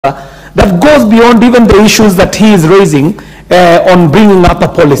that goes beyond even the issues that he is raising on bringing up a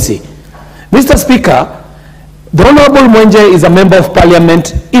policy. Mr. Speaker, the Honorable Mwenje is a member of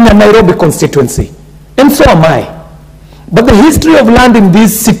parliament in a Nairobi constituency, and so am I. But the history of land in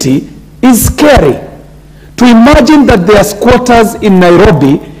this city is scary. To imagine that there are squatters in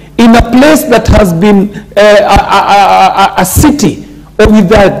Nairobi, in a place that has been a city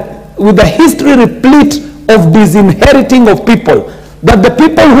with a history replete of disinheriting of people, that the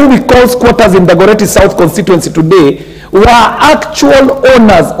people who we call squatters in Dagoretti South constituency today were actual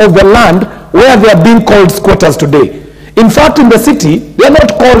owners of the land where they are being called squatters today. In fact, in the city, they are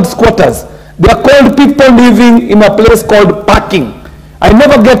not called squatters. They are called people living in a place called parking. I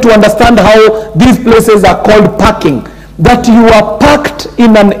never get to understand how these places are called parking. That you are parked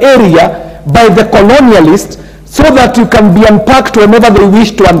in an area by the colonialists so that you can be unpacked whenever they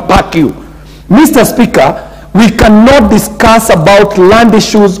wish to unpack you. Mr. Speaker, we cannot discuss about land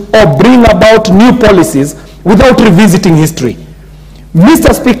issues or bring about new policies without revisiting history.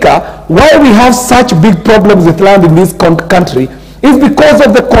 Mr. Speaker, why we have such big problems with land in this country is because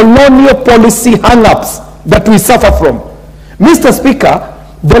of the colonial policy hang-ups that we suffer from. Mr. Speaker,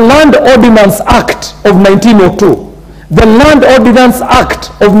 the Land Ordinance Act of 1902, the Land Ordinance Act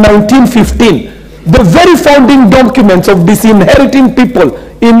of 1915, the very founding documents of disinheriting people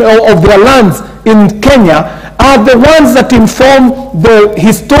of their lands in Kenya are the ones that inform the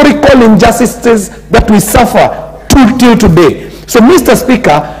historical injustices that we suffer till today. So, Mr.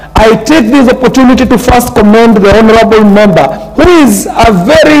 Speaker, I take this opportunity to first commend the honorable member, who is a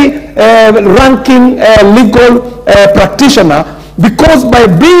very ranking legal practitioner, because by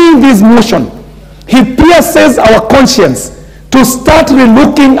bringing this motion, he pierces our conscience to start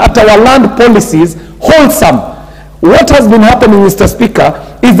relooking at our land policies wholesome. What has been happening, Mr. Speaker,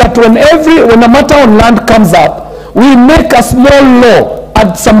 is that when a matter on land comes up, we make a small law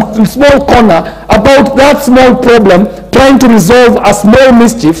at some small corner about that small problem, trying to resolve a small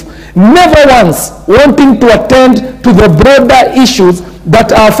mischief, never once wanting to attend to the broader issues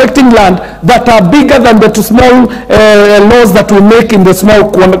that are affecting land that are bigger than the two small laws that we make in the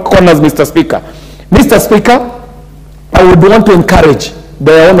small corners, Mr. Speaker. Mr. Speaker, I would want to encourage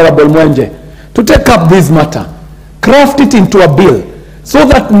the Honorable Mwenje to take up this matter, craft it into a bill, so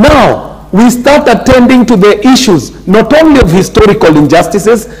that now we start attending to the issues, not only of historical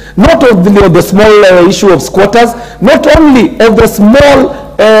injustices, not only of the small issue of squatters, not only of the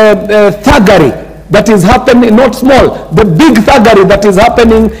small thuggery that is happening, not small, the big thuggery that is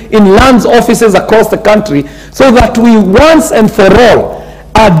happening in lands offices across the country, so that we once and for all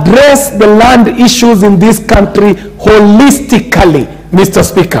address the land issues in this country holistically, Mr.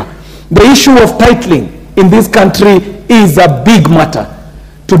 Speaker. The issue of titling in this country is a big matter.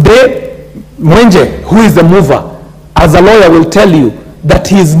 Today, Mwenje, who is the mover, as a lawyer will tell you that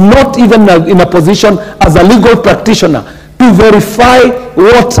he is not even in a position as a legal practitioner to verify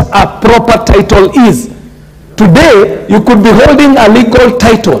what a proper title is. Today, you could be holding a legal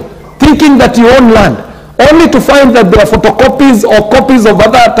title, thinking that you own land, only to find that there are photocopies or copies of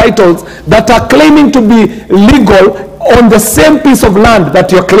other titles that are claiming to be legal on the same piece of land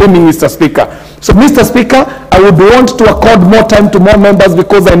that you're claiming, Mr. Speaker. So, Mr. Speaker, I would want to accord more time to more members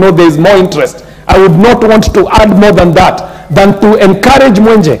because I know there is more interest. I would not want to add more than that, than to encourage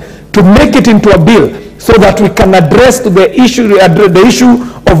Mwenje to make it into a bill so that we can address the issue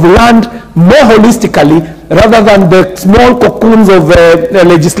of land more holistically, rather than the small cocoons of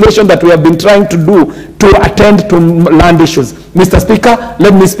legislation that we have been trying to do to attend to land issues. Mr. Speaker,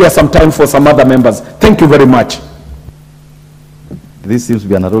 let me spare some time for some other members. Thank you very much. This seems to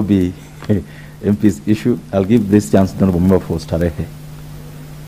be a Nairobi MP's issue. I'll give this chance to the member for Sitawahi.